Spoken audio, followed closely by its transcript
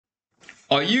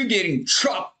Are you getting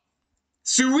chopped?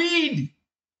 SUI?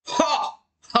 Ha!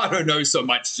 I don't know so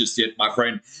much just yet, my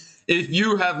friend. If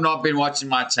you have not been watching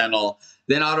my channel,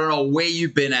 then I don't know where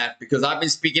you've been at, because I've been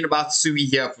speaking about SUI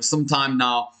here for some time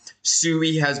now.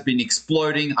 SUI has been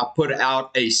exploding. I put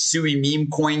out a SUI meme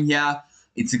coin here.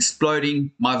 It's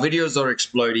exploding. My videos are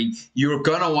exploding. You're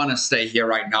going to want to stay here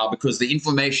right now, because the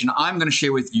information I'm going to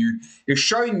share with you is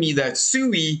showing me that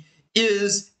SUI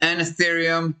is an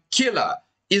Ethereum killer.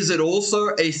 Is it also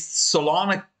a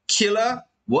Solana killer?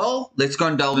 Well, let's go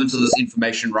and delve into this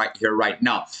information right here, right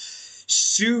now.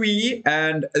 SUI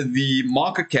and the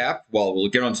market cap, well, we'll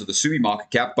get onto the SUI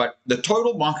market cap, but the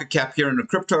total market cap here in the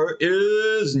crypto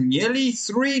is nearly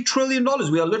 $3 trillion.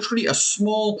 We are literally a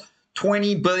small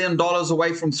 $20 billion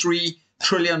away from $3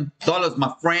 trillion,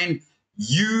 my friend.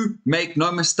 You make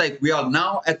no mistake. We are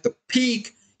now at the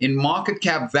peak in market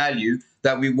cap value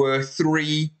that we were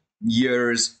 3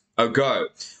 years ago.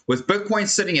 With Bitcoin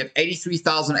sitting at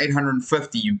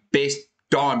 83,850, you best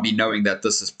darn be knowing that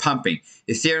this is pumping.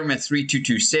 Ethereum at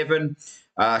 3,227.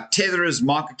 Tether's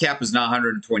market cap is now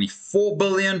 124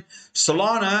 billion.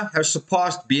 Solana has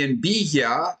surpassed BNB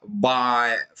here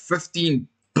by 15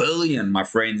 billion, my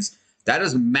friends. That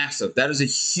is massive. That is a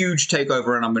huge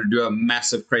takeover, and I'm going to do a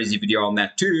massive, crazy video on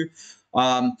that too.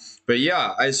 But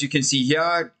yeah, as you can see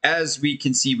here,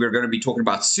 we're going to be talking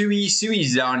about SUI. SUI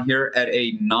is down here at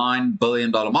a $9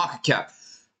 billion market cap.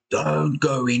 Don't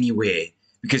go anywhere,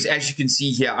 because as you can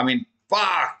see here, I mean,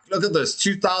 fuck, look at this,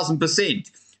 2,000%.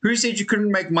 Who said you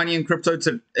couldn't make money in crypto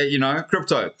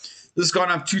crypto? This has gone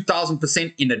up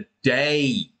 2,000% in a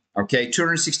day, okay?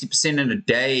 260% in a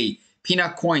day.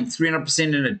 Peanut coin,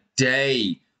 300% in a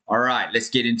day. All right, let's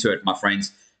get into it, my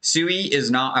friends. SUI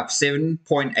is now up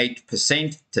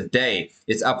 7.8% today.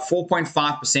 It's up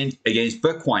 4.5% against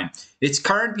Bitcoin. It's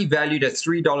currently valued at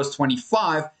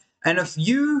 $3.25. And if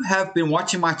you have been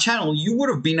watching my channel, you would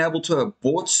have been able to have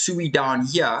bought SUI down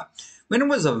here when it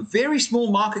was a very small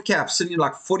market cap, sitting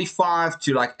like 45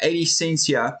 to like 80 cents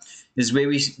here is where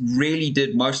we really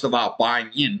did most of our buying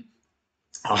in.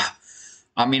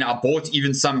 I mean, I bought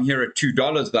even some here at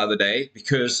 $2 the other day,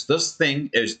 because this thing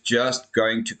is just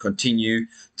going to continue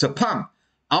to pump.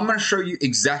 I'm going to show you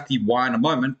exactly why in a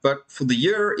moment, but for the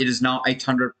year, it is now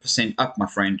 800% up, my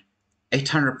friend.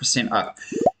 800% up.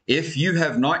 If you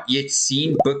have not yet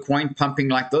seen Bitcoin pumping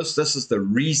like this, this is the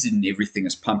reason everything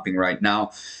is pumping right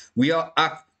now. We are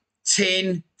up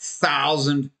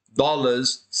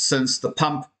 $10,000 since the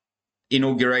pump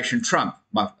inauguration Trump.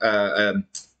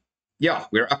 Yeah,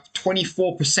 we're up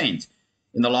 24%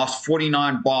 in the last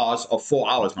 49 bars of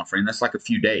 4 hours, my friend. That's like a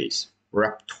few days. We're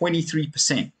up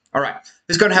 23%. All right,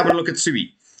 let's go and have a look at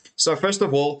SUI. So first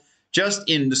of all, just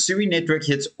in the SUI network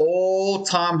hits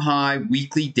all-time high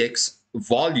weekly DEX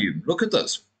volume. Look at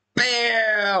this.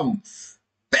 Bam!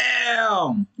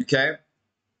 Bam! Okay.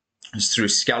 It's through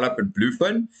Scallop and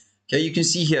Bluefin. Okay, you can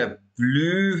see here,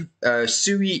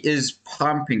 SUI is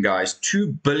pumping, guys.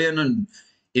 2 billion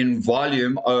in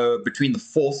volume between the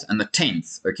 4th and the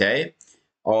 10th, okay,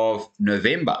 of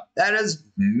November. That is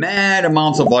mad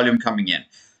amounts of volume coming in.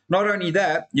 Not only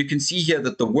that, you can see here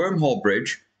that the wormhole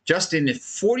bridge, just in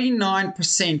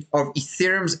 49% of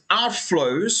Ethereum's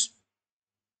outflows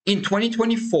in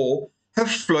 2024 have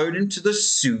flowed into the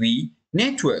SUI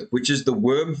network, which is the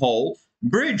wormhole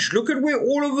bridge. Look at where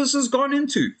all of this has gone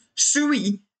into.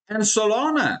 SUI and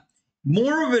Solana.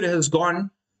 More of it has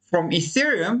gone from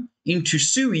Ethereum into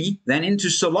SUI than into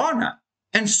Solana.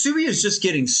 And SUI is just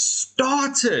getting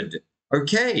started.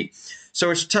 Okay. So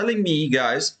it's telling me,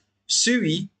 guys,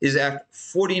 SUI is at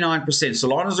 49%.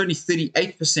 Solana is only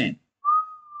 38%.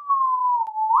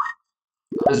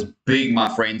 That's big, my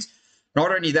friends.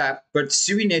 Not only that, but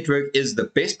SUI network is the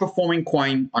best performing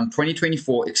coin on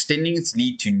 2024, extending its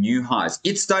lead to new highs.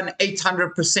 It's done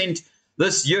 800%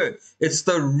 this year. It's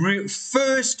the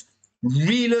first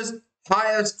realest,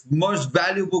 highest, most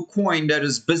valuable coin that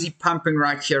is busy pumping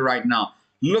right here, right now.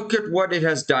 Look at what it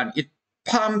has done. It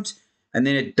pumped, and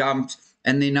then it dumped,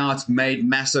 and then now it's made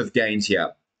massive gains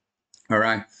here. All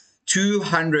right.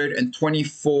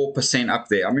 224% up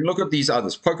there. I mean, look at these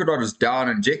others. Polkadot is down.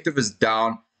 Injective is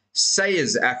down. Say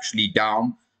is actually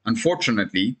down,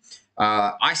 unfortunately.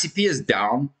 ICP is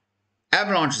down.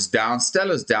 Avalanche is down.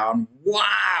 Stella's down.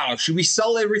 Wow. Should we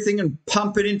sell everything and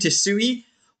pump it into SUI?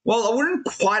 Well, I wouldn't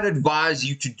quite advise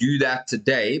you to do that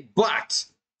today, but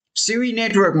SUI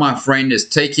network, my friend, is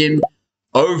taking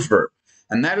over.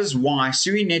 And that is why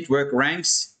SUI network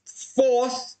ranks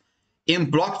 4th in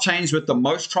blockchains with the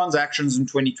most transactions in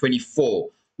 2024.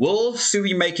 Will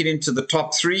SUI make it into the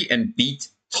top 3 and beat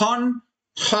TON?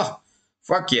 Huh,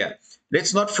 fuck yeah.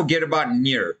 Let's not forget about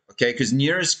Near, okay? Because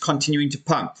Near is continuing to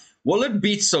pump. Will it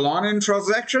beat Solana in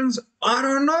transactions? I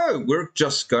don't know. We're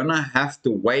just going to have to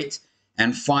wait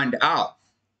and find out.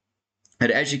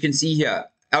 And as you can see here,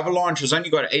 Avalanche has only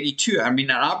got 82. I mean,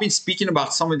 I've been speaking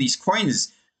about some of these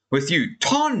coins with you.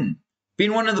 Ton,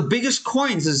 being one of the biggest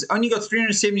coins, has only got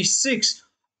 376.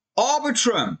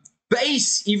 Arbitrum,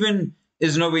 Base even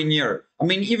is nowhere near. I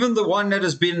mean, even the one that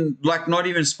has been like not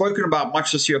even spoken about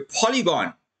much this year,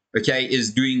 Polygon, okay,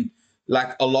 is doing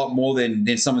like a lot more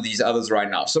than some of these others right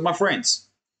now. So my friends,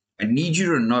 I need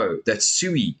you to know that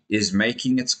SUI is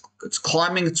making it's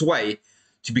climbing its way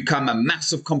to become a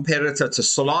massive competitor to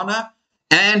Solana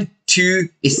and to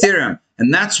Ethereum.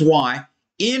 And that's why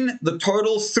in the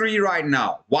total 3 right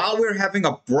now, while we're having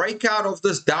a breakout of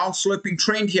this downsloping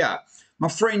trend here, my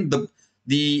friend,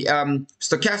 the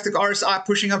stochastic RSI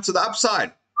pushing up to the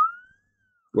upside.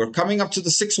 We're coming up to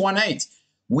the 618.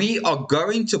 We are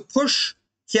going to push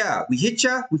here. We hit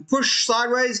here, we push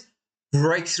sideways,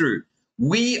 breakthrough.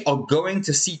 We are going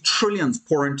to see trillions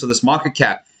pour into this market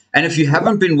cap. And if you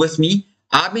haven't been with me,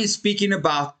 I've been speaking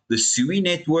about the SUI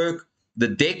network, the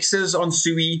DEXs on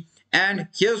SUI, and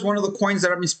here's one of the coins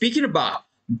that I've been speaking about,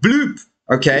 Bloop,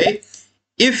 okay?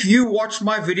 If you watch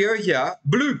my video here,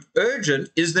 Bloop, urgent,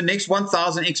 is the next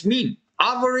 1000x meme.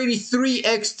 I've already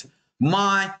 3x'd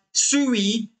my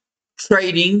SUI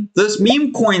trading this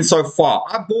meme coin so far.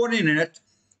 I bought in it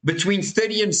between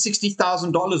 $30,000 and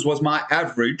 $60,000 was my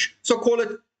average. So call it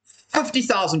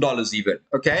 $50,000 even,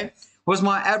 okay? Was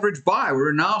my average buy.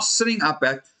 We're now sitting up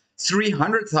at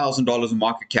 $300,000 in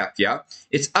market cap here.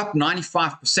 It's up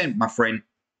 95%, my friend.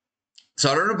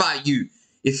 So I don't know about you.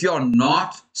 If you're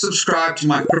not subscribed to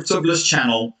my Crypto Bliss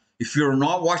channel, if you're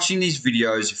not watching these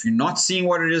videos, if you're not seeing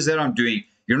what it is that I'm doing,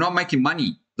 you're not making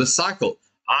money. The cycle.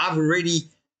 I've already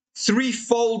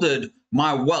threefolded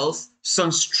my wealth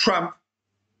since Trump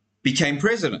became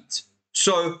president.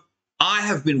 So I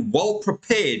have been well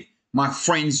prepared, my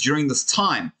friends, during this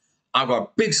time. I've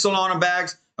got big Solana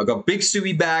bags, I've got big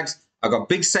SUI bags, I've got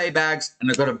big Say bags, and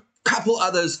I've got a couple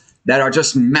others that are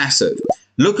just massive.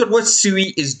 Look at what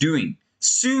SUI is doing.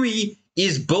 SUI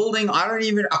is building, I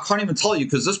can't even tell you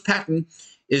because this pattern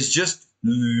is just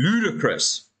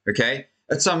ludicrous, okay?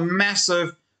 It's a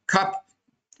massive cup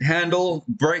handle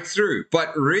breakthrough,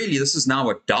 but really this is now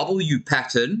a W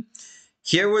pattern.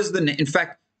 Here was in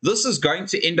fact, this is going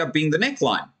to end up being the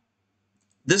neckline.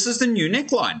 This is the new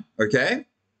neckline, okay?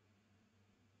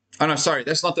 Oh no, sorry,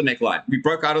 that's not the neckline. We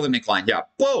broke out of the neckline here.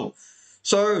 Whoa.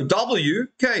 So W,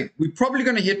 okay, we're probably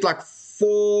going to hit like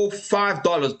 $4,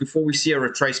 $5 before we see a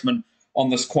retracement on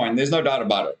this coin. There's no doubt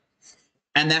about it.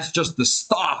 And that's just the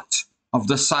start of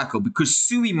the cycle because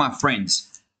SUI, my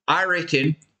friends, I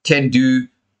reckon can do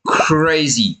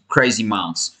crazy, crazy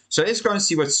amounts. So let's go and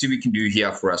see what SUI can do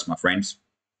here for us, my friends.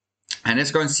 And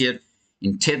let's go and see it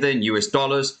in Tether in US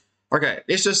dollars. Okay,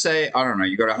 let's just say, I don't know,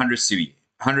 you got 100 SUI.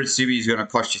 100 SUI is going to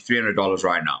cost you $300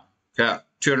 right now. Okay,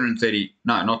 $230,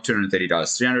 no, not $230,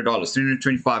 $300,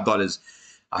 $325.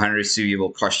 100 SUI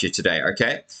will cost you today,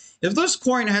 okay? If this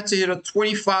coin had to hit a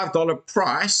 $25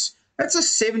 price, that's a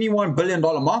 $71 billion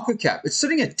market cap. It's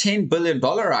sitting at $10 billion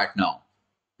right now,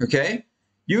 okay?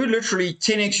 You would literally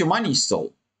 10x your money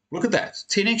still. Look at that,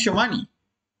 10x your money.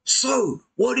 So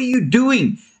what are you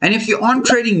doing? And if you aren't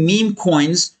trading meme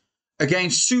coins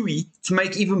against SUI to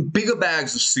make even bigger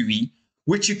bags of SUI,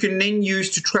 which you can then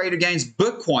use to trade against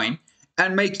Bitcoin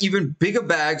and make even bigger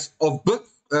bags of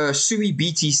SUI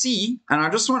BTC,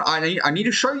 and I need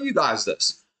to show you guys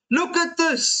this. Look at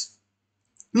this.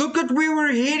 Look at where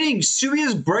we're heading. SUI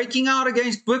is breaking out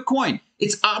against Bitcoin.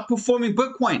 It's outperforming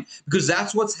Bitcoin because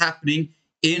that's what's happening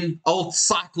in alt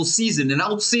cycle season. And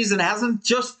alt season hasn't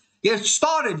just yet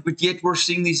started, but yet we're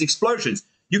seeing these explosions.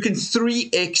 You can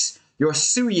 3x your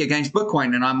SUI against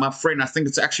Bitcoin, and my friend, I think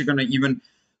it's actually going to even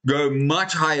go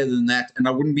much higher than that, and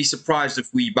I wouldn't be surprised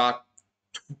if we about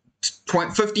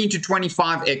 15 to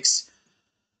 25x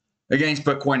against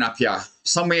Bitcoin up here,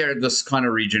 somewhere in this kind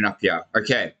of region up here.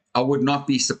 Okay, I would not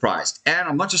be surprised. And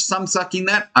I'm not just thumb-sucking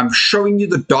that, I'm showing you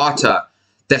the data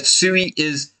that SUI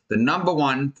is the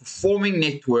 #1 performing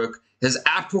network, has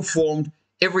outperformed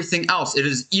everything else. It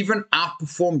has even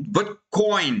outperformed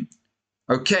Bitcoin.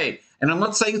 Okay, and I'm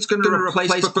not saying it's going to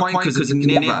replace Bitcoin because it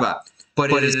can never,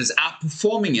 but it is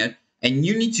outperforming it, and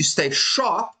you need to stay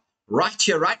sharp right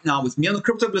here, right now, with me on the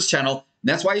Crypto Bliss channel.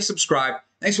 That's why you subscribe.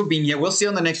 Thanks for being here. We'll see you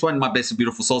on the next one. My best and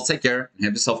beautiful souls. Take care and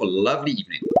have yourself a lovely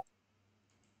evening.